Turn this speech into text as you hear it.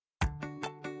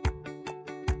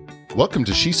Welcome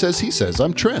to She Says, He Says.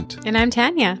 I'm Trent. And I'm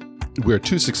Tanya. We're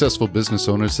two successful business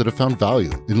owners that have found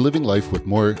value in living life with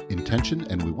more intention,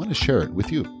 and we want to share it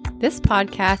with you. This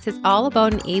podcast is all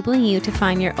about enabling you to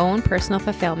find your own personal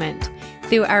fulfillment.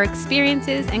 Through our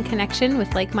experiences and connection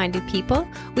with like-minded people,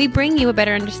 we bring you a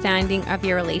better understanding of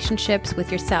your relationships with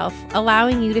yourself,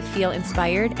 allowing you to feel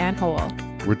inspired and whole.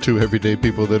 We're two everyday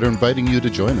people that are inviting you to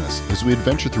join us as we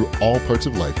adventure through all parts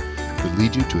of life that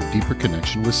lead you to a deeper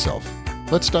connection with self.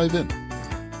 Let's dive in.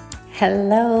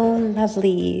 Hello,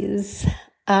 lovelies.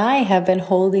 I have been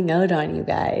holding out on you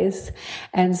guys.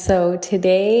 And so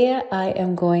today I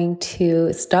am going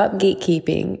to stop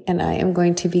gatekeeping and I am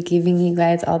going to be giving you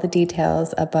guys all the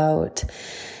details about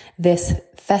this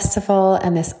festival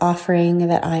and this offering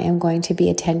that I am going to be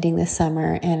attending this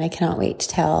summer. And I cannot wait to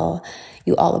tell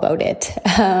you all about it.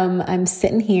 I'm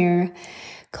sitting here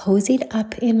cozied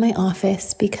up in my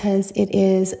office because it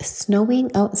is snowing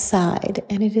outside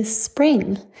and it is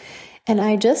spring. And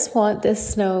I just want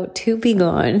this snow to be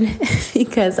gone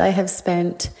because I have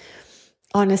spent,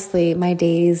 honestly, my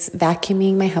days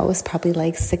vacuuming my house probably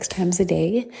like 6 times a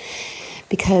day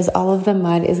because all of the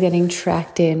mud is getting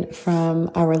tracked in from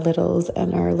our littles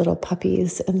and our little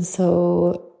puppies. And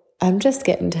so I'm just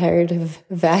getting tired of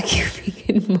vacuuming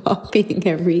and mopping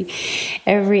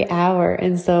every hour.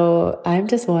 And so I'm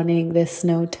just wanting this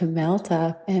snow to melt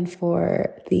up and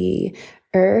for the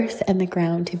earth and the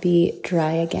ground to be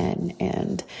dry again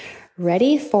and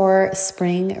ready for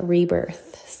spring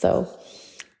rebirth. So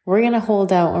we're going to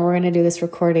hold out and we're going to do this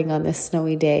recording on this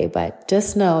snowy day, but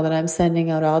just know that I'm sending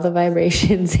out all the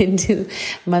vibrations into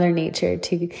Mother Nature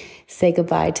to say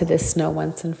goodbye to this snow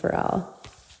once and for all.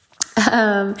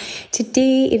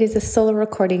 Today it is a solo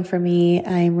recording for me.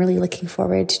 I'm really looking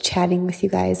forward to chatting with you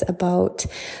guys about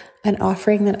an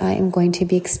offering that I am going to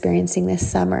be experiencing this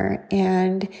summer.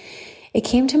 And it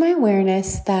came to my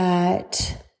awareness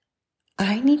that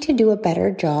I need to do a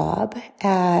better job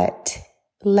at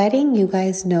letting you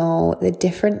guys know the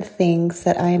different things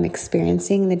that I am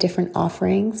experiencing, the different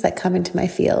offerings that come into my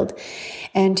field,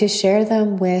 and to share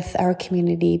them with our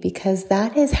community, because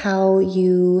that is how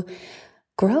you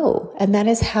grow. And that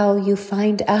is how you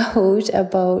find out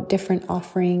about different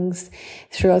offerings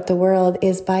throughout the world,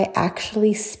 is by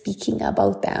actually speaking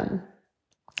about them.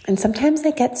 And sometimes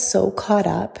I get so caught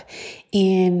up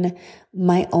in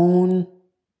my own,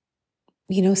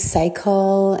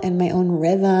 cycle and my own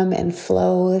rhythm and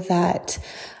flow that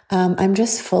I'm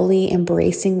just fully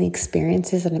embracing the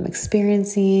experiences that I'm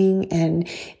experiencing and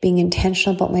being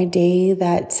intentional about my day,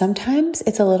 that sometimes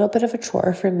it's a little bit of a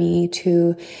chore for me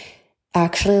to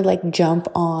actually jump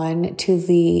on to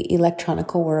the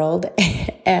electronical world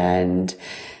and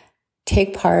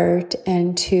take part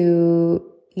and to,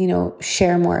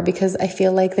 share more, because I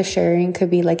feel like the sharing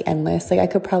could be endless. I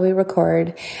could probably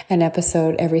record an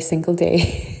episode every single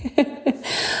day,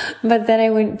 but then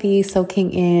I wouldn't be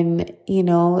soaking in,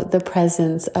 the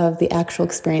presence of the actual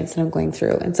experience that I'm going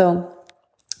through. And so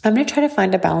I'm going to try to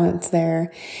find a balance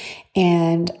there.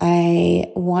 And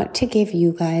I want to give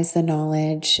you guys the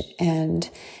knowledge and,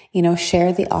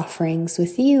 share the offerings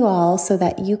with you all so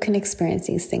that you can experience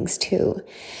these things too.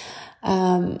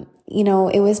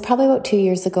 It was probably about 2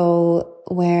 years ago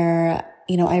where,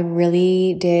 I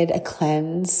really did a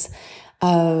cleanse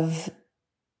of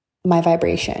my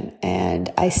vibration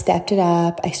and I stepped it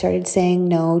up. I started saying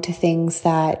no to things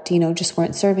that, just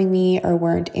weren't serving me or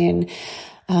weren't in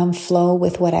flow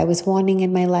with what I was wanting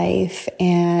in my life.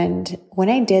 And when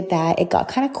I did that, it got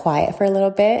kind of quiet for a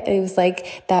little bit. It was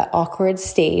like that awkward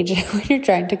stage when you're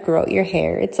trying to grow out your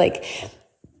hair. It's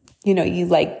you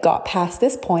got past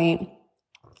this point.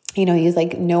 You know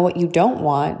what you don't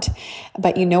want,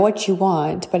 but you know what you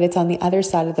want, but it's on the other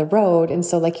side of the road. And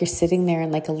so you're sitting there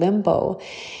in a limbo,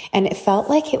 and it felt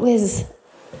like it was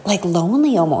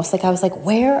lonely almost. I was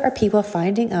where are people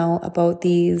finding out about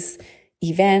these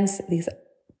events, these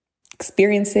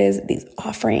experiences, these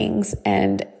offerings?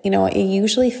 And, it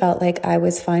usually felt like I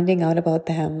was finding out about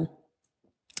them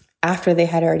after they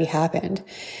had already happened.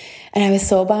 And I was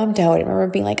so bummed out. I remember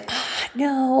being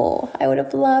no, I would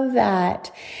have loved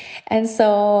that. And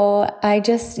so I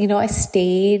just, I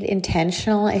stayed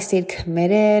intentional. I stayed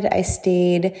committed. I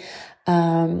stayed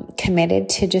committed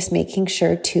to just making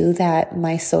sure too that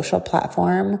my social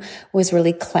platform was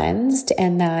really cleansed,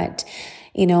 and that,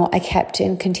 I kept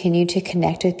and continued to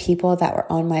connect with people that were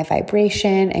on my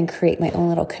vibration and create my own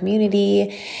little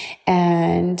community.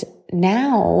 And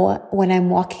now when I'm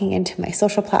walking into my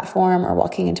social platform or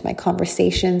walking into my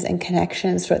conversations and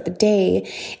connections throughout the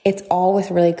day, it's all with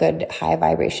really good high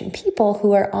vibration people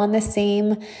who are on the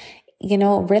same,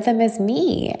 rhythm is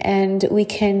me, and we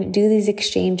can do these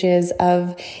exchanges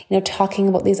of, talking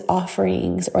about these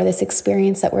offerings or this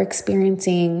experience that we're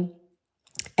experiencing,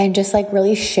 and just like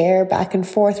really share back and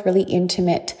forth really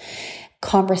intimate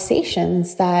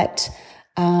conversations that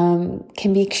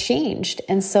can be exchanged.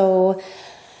 And so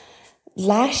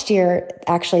last year,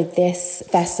 actually, this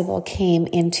festival came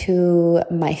into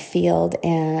my field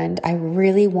and I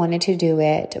really wanted to do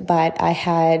it, but I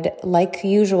had, like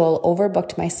usual,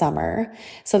 overbooked my summer.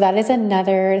 So that is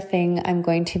another thing I'm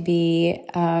going to be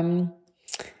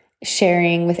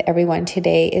sharing with everyone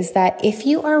today, is that if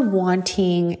you are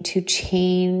wanting to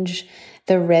change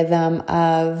the rhythm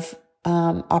of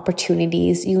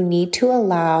opportunities, you need to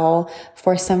allow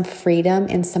for some freedom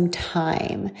and some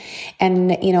time.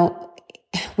 And,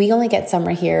 we only get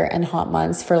summer here and hot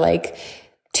months for like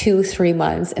 2-3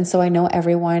 months. And so I know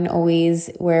everyone always,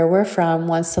 where we're from,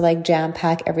 wants to like jam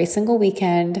pack every single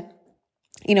weekend.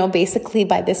 Basically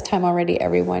by this time already,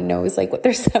 everyone knows like what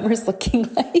their summer's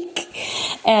looking like.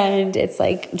 And it's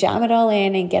like jam it all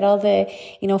in and get all the,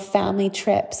 family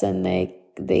trips and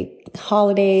the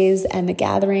holidays and the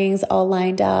gatherings all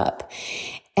lined up.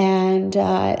 And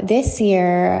this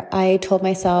year I told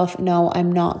myself, no,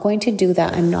 I'm not going to do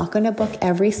that. I'm not going to book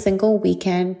every single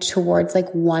weekend towards like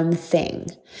one thing.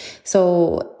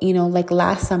 So, like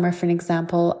last summer, for an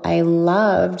example, I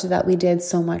loved that we did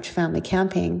so much family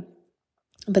camping.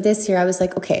 But this year I was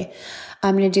like, okay,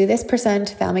 I'm going to do this %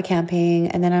 family camping,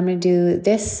 and then I'm going to do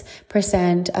this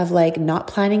 % of like not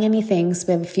planning anything. So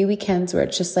we have a few weekends where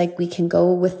it's just like we can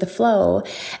go with the flow.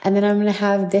 And then I'm going to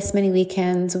have this many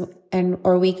weekends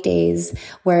or weekdays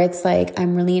where it's like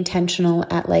I'm really intentional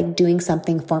at like doing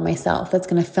something for myself that's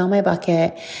going to fill my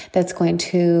bucket, that's going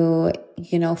to,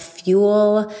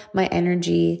 fuel my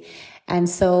energy. And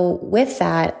so with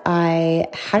that, I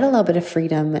had a little bit of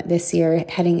freedom this year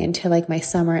heading into like my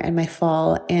summer and my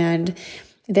fall. And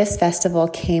this festival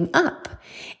came up.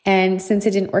 And since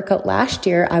it didn't work out last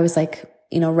year, I was like,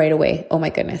 right away, oh my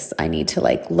goodness, I need to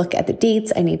like look at the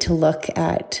dates. I need to look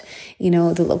at,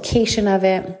 the location of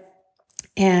it.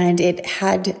 And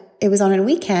it was on a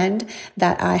weekend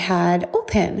that I had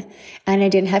open and I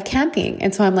didn't have camping.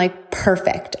 And so I'm like,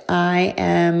 perfect. I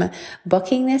am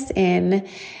booking this in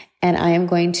and I am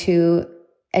going to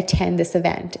attend this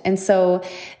event. And so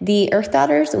the Earth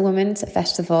Daughters Women's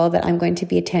Festival that I'm going to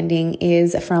be attending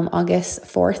is from August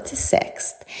 4th to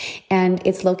 6th. And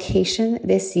its location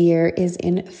this year is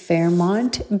in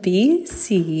Fairmont,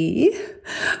 BC,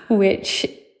 which,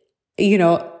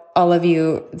 all of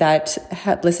you that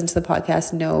have listened to the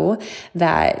podcast know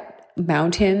that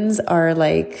mountains are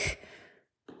like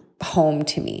home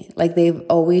to me. Like they've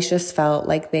always just felt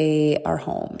like they are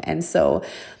home. And so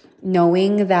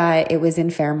knowing that it was in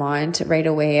Fairmont right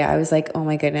away, I was like, oh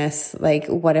my goodness, like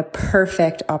what a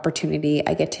perfect opportunity.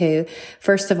 I get to,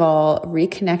 first of all,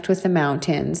 reconnect with the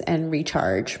mountains and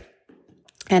recharge.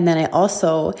 And then I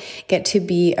also get to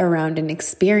be around an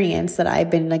experience that I've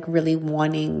been like really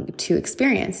wanting to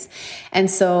experience.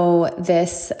 And so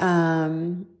this,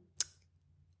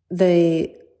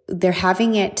 they're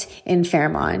having it in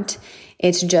Fairmont.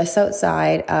 It's just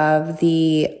outside of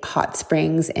the hot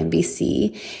springs in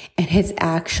BC, and it's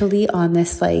actually on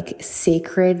this like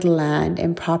sacred land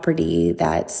and property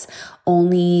that's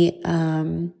only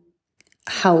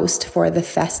housed for the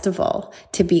festival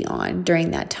to be on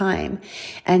during that time.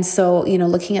 And so,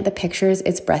 looking at the pictures,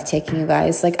 it's breathtaking, you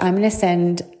guys. Like I'm going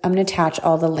to attach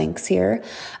all the links here.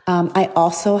 I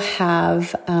also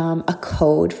have a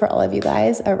code for all of you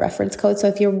guys, a reference code. So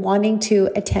if you're wanting to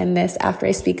attend this after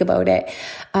I speak about it,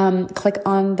 click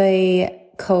on the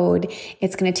code.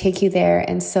 It's going to take you there.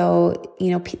 And so,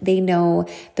 they know,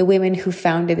 the women who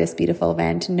founded this beautiful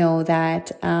event know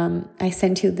that I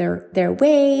sent you their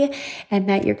way and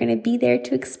that you're going to be there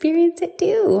to experience it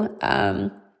too.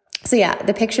 So yeah,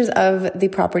 the pictures of the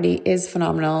property is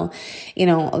phenomenal.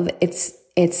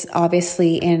 It's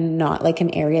obviously in not like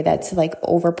an area that's like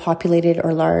overpopulated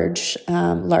or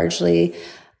largely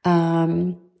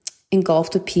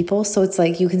engulfed with people. So it's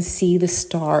like you can see the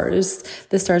stars.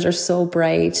 The stars are so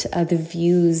bright. The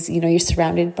views, you're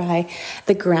surrounded by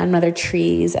the grandmother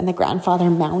trees and the grandfather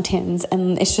mountains.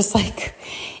 And it's just like,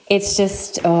 it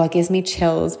gives me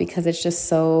chills because it's just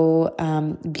so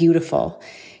beautiful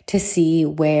to see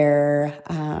where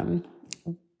it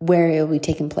will be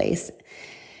taking place.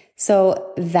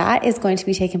 So that is going to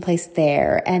be taking place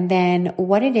there. And then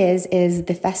what it is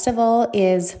the festival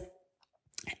is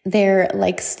their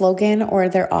like slogan or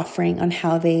their offering on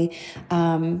how they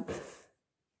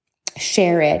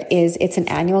share it is it's an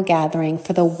annual gathering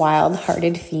for the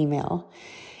wild-hearted female.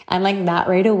 And like that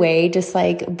right away just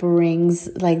like brings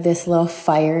like this little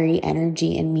fiery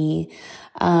energy in me.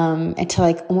 And to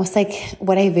like almost like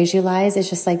what I visualize is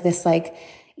just like this, like,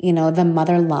 you know, the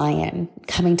mother lion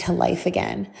coming to life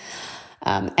again.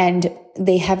 And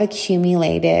they have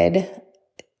accumulated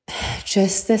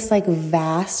just this like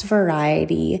vast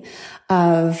variety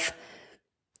of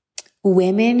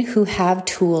women who have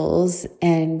tools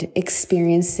and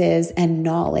experiences and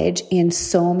knowledge in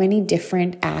so many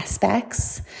different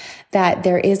aspects that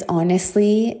there is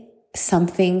honestly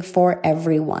something for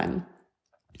everyone.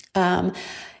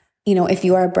 You know, if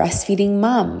you are a breastfeeding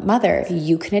mother,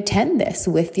 you can attend this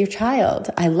with your child.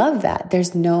 I love that.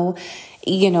 There's no,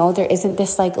 you know, there isn't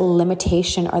this like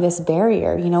limitation or this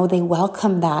barrier. You know, they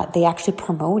welcome that. They actually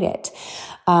promote it.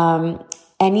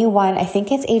 Anyone, I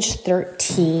think it's age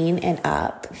 13 and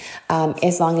up,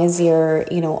 as long as you're,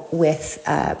 you know, with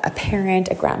a parent,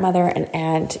 a grandmother, an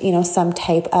aunt, you know, some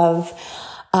type of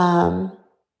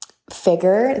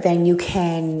figure, then you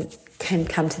can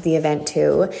come to the event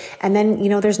too. And then, you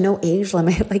know, there's no age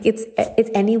limit. Like it's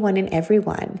anyone and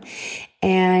everyone.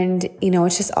 And, you know,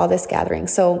 it's just all this gathering.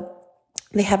 So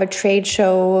they have a trade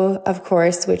show, of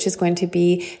course, which is going to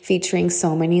be featuring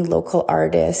so many local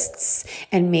artists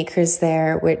and makers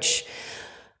there, which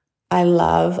I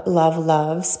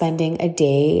love spending a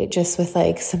day just with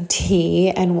like some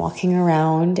tea and walking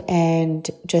around and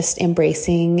just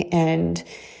embracing and,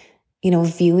 you know,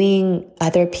 viewing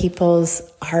other people's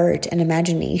art and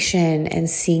imagination and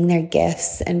seeing their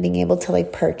gifts and being able to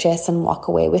like purchase and walk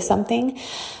away with something.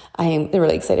 I'm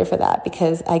really excited for that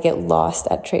because I get lost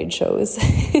at trade shows.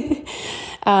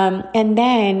 And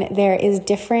then there is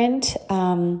different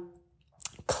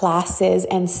classes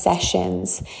and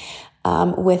sessions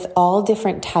with all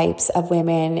different types of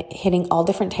women hitting all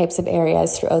different types of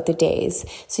areas throughout the days.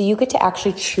 So you get to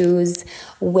actually choose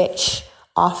which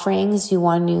offerings you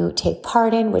want to take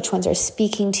part in, which ones are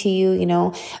speaking to you. You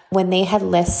know, when they had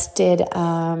listed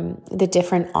the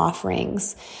different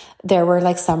offerings, there were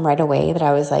like some right away that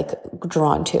I was like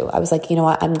drawn to. I was like, you know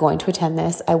what, I'm going to attend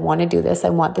this. I want to do this. I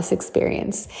want this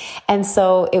experience. And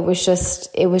so it was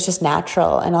just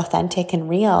natural and authentic and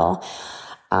real.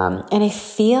 And I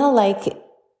feel like,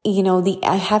 you know,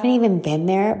 I haven't even been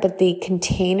there, but the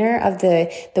container of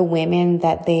the women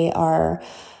that they are,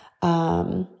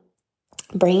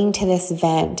 bringing to this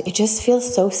event, it just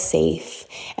feels so safe.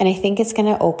 And I think it's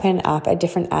going to open up a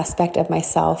different aspect of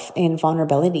myself in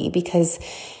vulnerability because,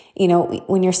 you know,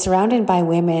 when you're surrounded by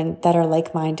women that are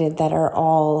like-minded, that are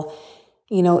all,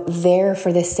 you know, there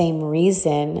for the same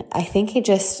reason, I think it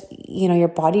just, you know, your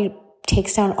body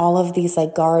takes down all of these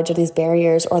like guards or these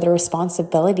barriers or the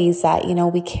responsibilities that, you know,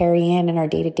 we carry in our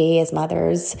day-to-day as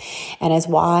mothers and as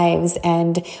wives.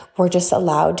 And we're just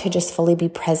allowed to just fully be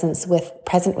present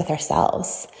with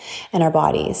ourselves and our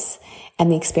bodies and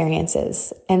the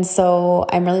experiences. And so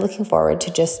I'm really looking forward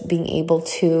to just being able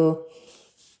to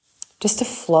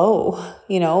flow,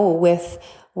 you know, with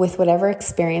whatever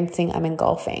experiencing I'm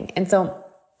engulfing. And so,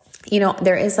 you know,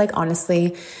 there is like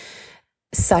honestly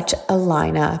such a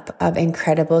lineup of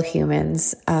incredible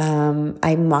humans.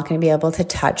 I'm not going to be able to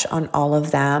touch on all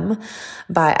of them,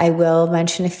 but I will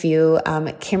mention a few.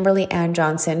 Kimberly Ann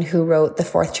Johnson, who wrote The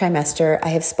Fourth Trimester. I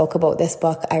have spoke about this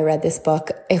book. I read this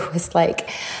book. It was like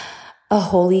a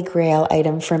holy grail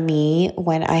item for me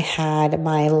when I had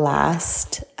my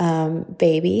last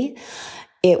baby.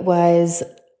 It was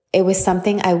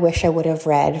something I wish I would have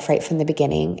read right from the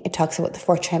beginning. It talks about the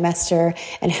fourth trimester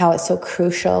and how it's so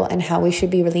crucial and how we should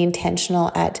be really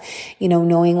intentional at, you know,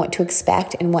 knowing what to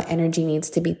expect and what energy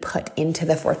needs to be put into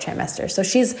the fourth trimester. So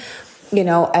she's, you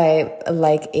know, a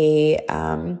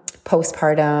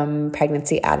postpartum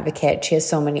pregnancy advocate. She has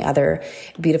so many other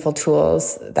beautiful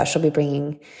tools that she'll be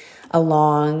bringing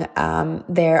along.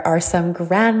 There are some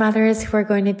grandmothers who are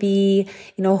going to be,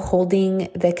 you know, holding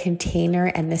the container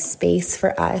and the space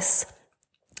for us.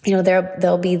 You know,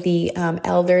 there'll be the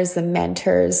elders, the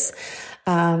mentors,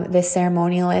 the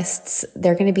ceremonialists.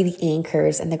 They're going to be the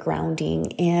anchors and the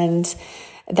grounding. And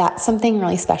that's something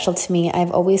really special to me.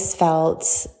 I've always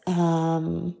felt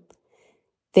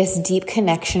this deep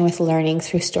connection with learning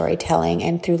through storytelling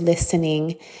and through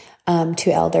listening to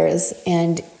elders.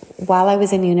 And while I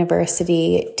was in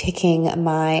university taking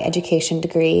my education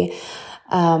degree,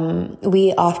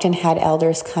 we often had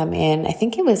elders come in. I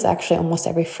think it was actually almost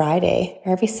every Friday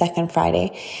or every second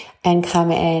Friday, and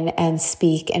come in and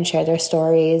speak and share their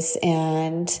stories.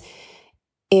 And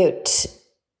it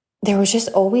there was just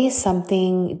always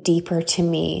something deeper to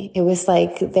me. It was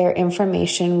like their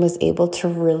information was able to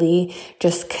really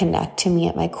just connect to me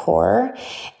at my core,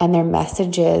 and their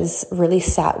messages really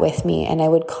sat with me, and I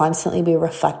would constantly be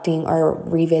reflecting or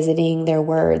revisiting their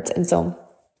words. And so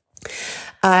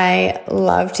I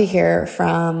love to hear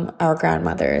from our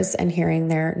grandmothers and hearing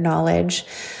their knowledge.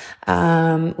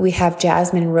 We have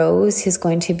Jasmine Rose, who's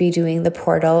going to be doing the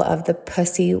Portal of the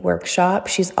Pussy workshop.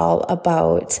 She's all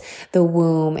about the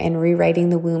womb and rewriting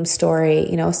the womb story.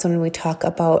 You know, so when we talk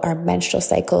about our menstrual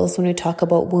cycles, when we talk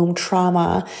about womb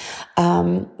trauma,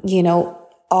 you know,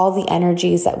 all the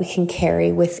energies that we can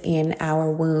carry within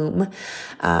our womb.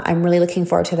 I'm really looking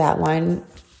forward to that one.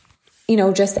 You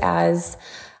know, just as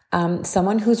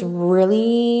someone who's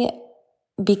really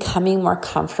becoming more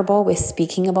comfortable with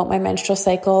speaking about my menstrual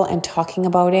cycle and talking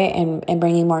about it and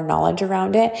bringing more knowledge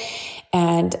around it.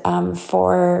 And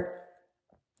for,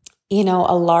 you know,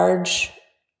 a large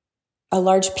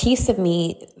piece of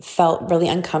me felt really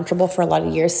uncomfortable for a lot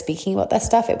of years speaking about that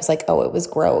stuff. It was like, oh, it was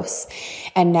gross.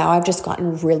 And now I've just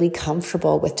gotten really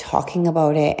comfortable with talking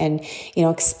about it and, you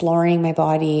know, exploring my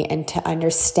body and to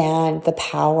understand the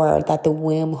power that the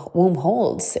womb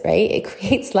holds, right? It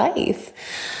creates life.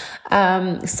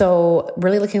 So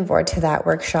really looking forward to that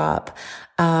workshop.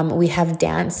 We have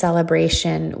dance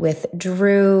celebration with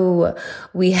Drew.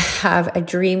 We have a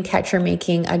dream catcher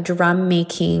making, a drum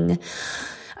making.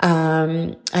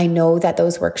 I know that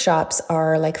those workshops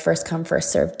are like first come,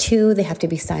 first serve too. They have to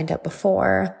be signed up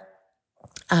before.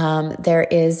 There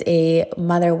is a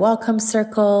mother welcome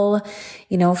circle,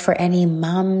 you know, for any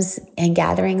moms and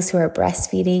gatherings who are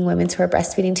breastfeeding, women who are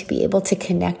breastfeeding, to be able to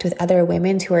connect with other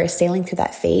women who are sailing through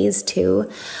that phase too.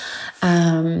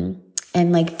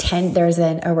 And like there's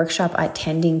a workshop at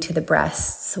tending to the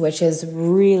breasts, which is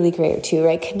really great too,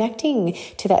 right? Connecting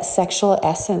to that sexual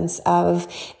essence of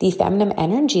the feminine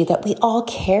energy that we all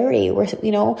carry.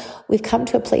 We've come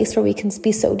to a place where we can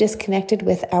be so disconnected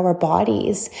with our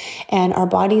bodies, and our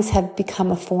bodies have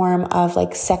become a form of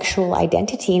like sexual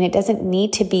identity. And it doesn't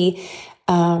need to be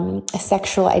a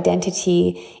sexual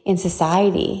identity in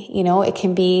society. You know, it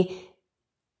can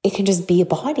just be a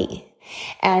body.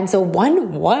 And so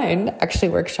one actually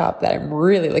workshop that I'm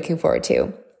really looking forward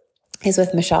to is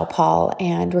with Michelle Paul,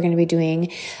 and we're going to be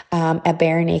doing a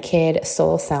bare naked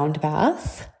soul sound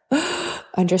bath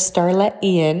under Starlet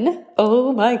Ian.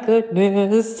 Oh my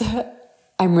goodness.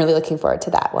 I'm really looking forward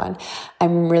to that one.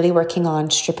 I'm really working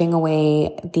on stripping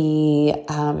away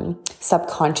the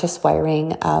subconscious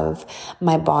wiring of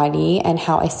my body and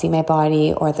how I see my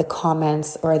body, or the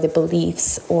comments or the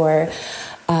beliefs or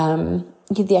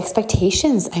the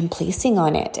expectations I'm placing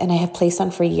on it, and I have placed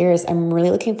on for years. I'm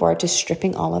really looking forward to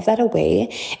stripping all of that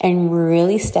away and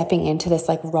really stepping into this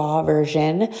like raw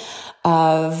version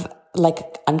of like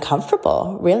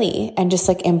uncomfortable, really, and just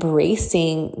like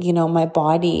embracing, you know, my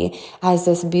body as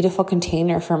this beautiful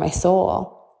container for my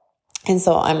soul. And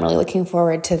so I'm really looking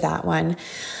forward to that one.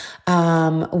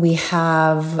 We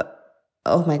have,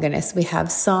 oh my goodness, we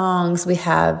have songs, we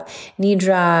have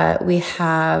Nidra, we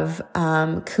have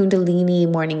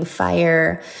Kundalini Morning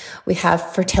Fire, we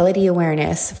have fertility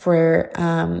awareness for,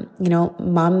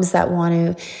 moms that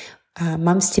want to,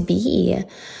 moms to be.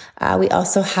 We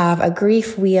also have a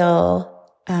grief wheel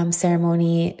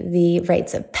ceremony, the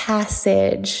rites of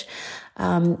passage.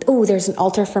 There's an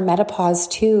altar for menopause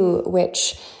too,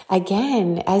 which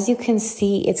again, as you can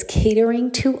see, it's catering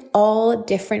to all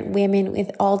different women with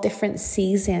all different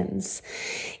seasons.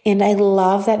 And I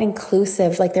love that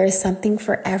inclusive, like there is something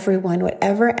for everyone,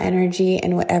 whatever energy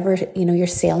and whatever, you know, you're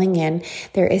sailing in,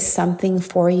 there is something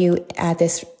for you at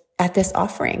this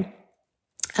offering.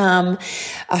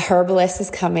 A herbalist is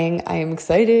coming. I am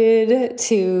excited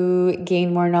to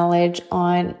gain more knowledge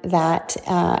on that.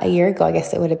 A year ago, I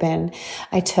guess it would have been,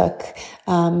 I took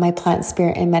my plant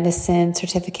spirit and medicine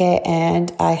certificate,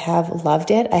 and I have loved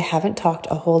it. I haven't talked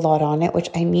a whole lot on it, which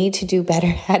I need to do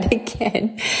better at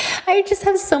again. I just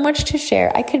have so much to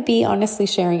share. I could be honestly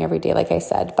sharing every day, like I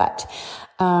said, but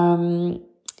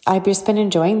I've just been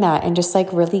enjoying that and just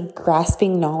like really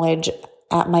grasping knowledge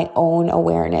at my own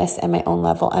awareness and my own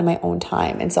level and my own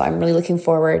time. And so I'm really looking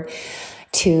forward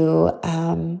to,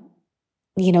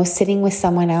 sitting with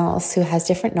someone else who has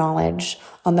different knowledge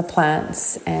on the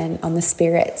plants and on the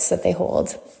spirits that they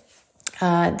hold.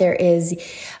 There is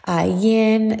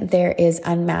yin, there is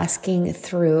unmasking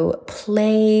through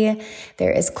play,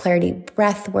 there is clarity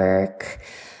breath work.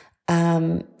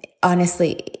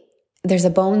 Honestly, there's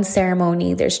a bone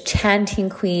ceremony. There's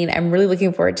chanting queen. I'm really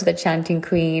looking forward to the chanting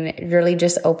queen, really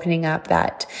just opening up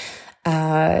that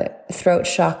throat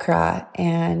chakra.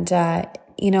 And,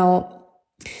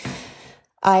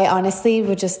 I honestly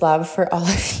would just love for all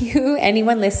of you,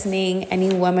 anyone listening,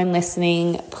 any woman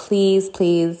listening, please,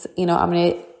 I'm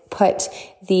going to put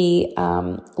the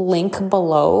link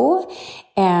below,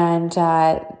 and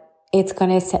it's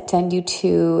going to send you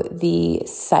to the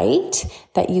site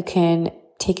that you can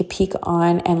take a peek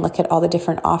on and look at all the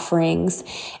different offerings.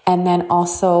 And then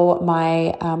also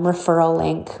my referral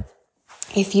link.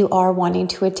 If you are wanting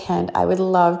to attend, I would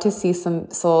love to see some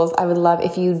souls. I would love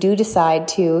if you do decide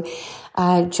to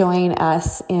join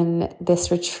us in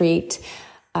this retreat,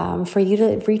 for you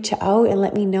to reach out and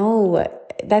let me know.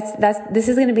 This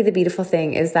is going to be the beautiful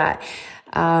thing, is that,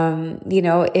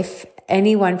 if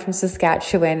anyone from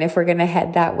Saskatchewan, if we're going to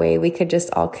head that way, we could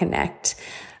just all connect.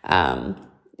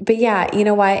 But yeah, you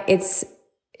know what? It's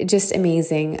just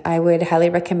amazing. I would highly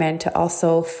recommend to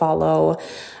also follow,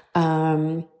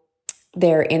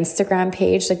 their Instagram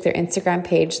page. Like their Instagram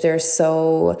page, they're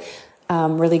so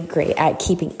really great at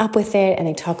keeping up with it, and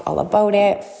they talk all about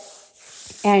it.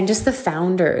 And just the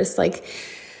founders,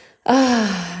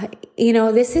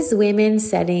 this is women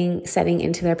setting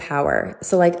into their power.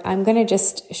 So I'm going to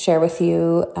just share with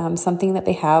you something that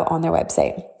they have on their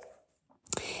website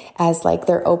as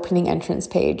their opening entrance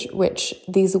page, which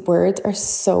these words are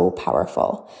so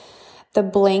powerful. The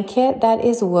blanket that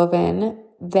is woven,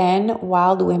 then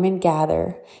wild women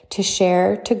gather to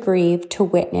share, to grieve, to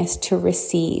witness, to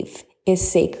receive,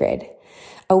 is sacred.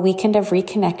 A weekend of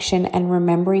reconnection and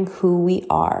remembering who we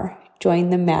are. Join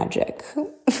the magic.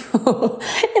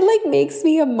 It makes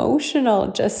me emotional.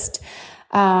 Just,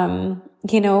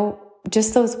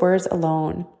 just those words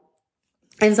alone.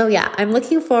 And so, yeah, I'm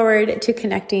looking forward to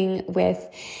connecting with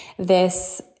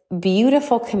this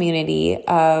beautiful community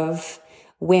of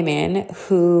women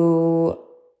who,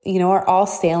 are all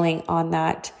sailing on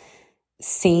that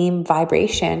same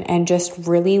vibration and just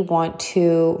really want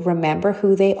to remember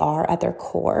who they are at their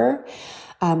core,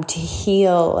 to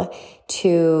heal,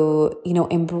 to,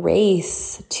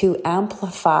 embrace, to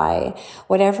amplify.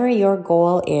 Whatever your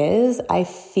goal is, I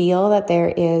feel that there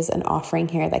is an offering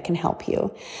here that can help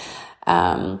you.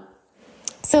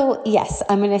 So yes,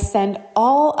 I'm going to send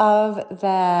all of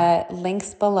the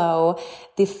links below.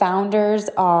 The founders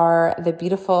are the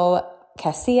beautiful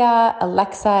Cassia,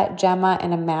 Alexa, Gemma,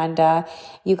 and Amanda.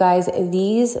 You guys,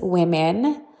 these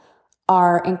women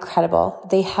are incredible.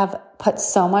 They have put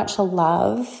so much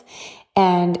love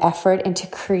and effort into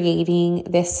creating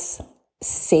this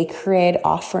sacred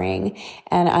offering.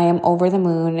 And I am over the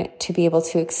moon to be able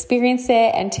to experience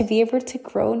it and to be able to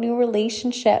grow new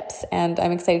relationships. And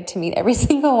I'm excited to meet every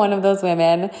single one of those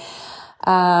women,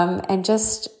 and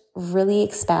just really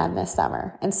expand this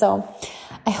summer. And so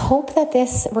I hope that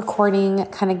this recording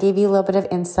kind of gave you a little bit of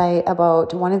insight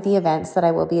about one of the events that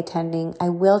I will be attending. I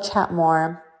will chat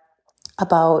more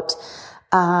about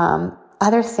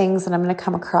other things that I'm going to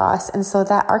come across, and so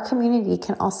that our community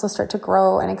can also start to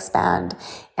grow and expand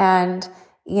and,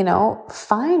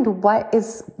 find what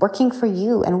is working for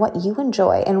you and what you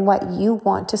enjoy and what you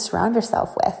want to surround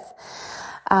yourself with.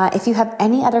 If you have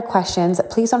any other questions,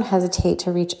 please don't hesitate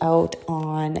to reach out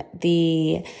on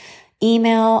the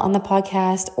email on the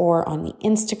podcast or on the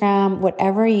Instagram,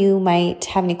 whatever you might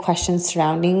have any questions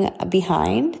surrounding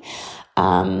behind.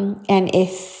 I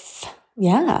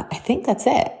think that's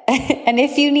it. And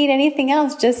if you need anything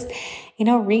else, just,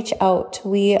 reach out.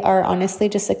 We are honestly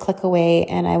just a click away,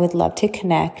 and I would love to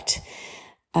connect.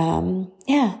 And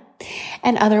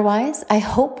otherwise, I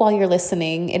hope while you're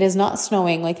listening, it is not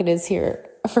snowing like it is here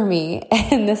for me,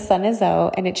 and the sun is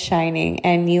out and it's shining,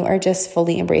 and you are just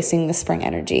fully embracing the spring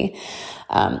energy.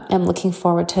 I'm looking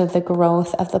forward to the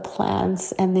growth of the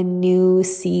plants and the new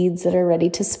seeds that are ready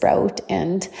to sprout.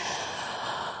 And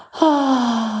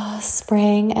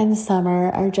spring and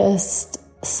summer are just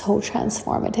so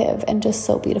transformative and just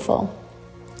so beautiful.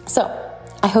 So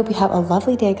I hope you have a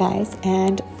lovely day, guys,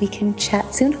 and we can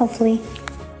chat soon, hopefully.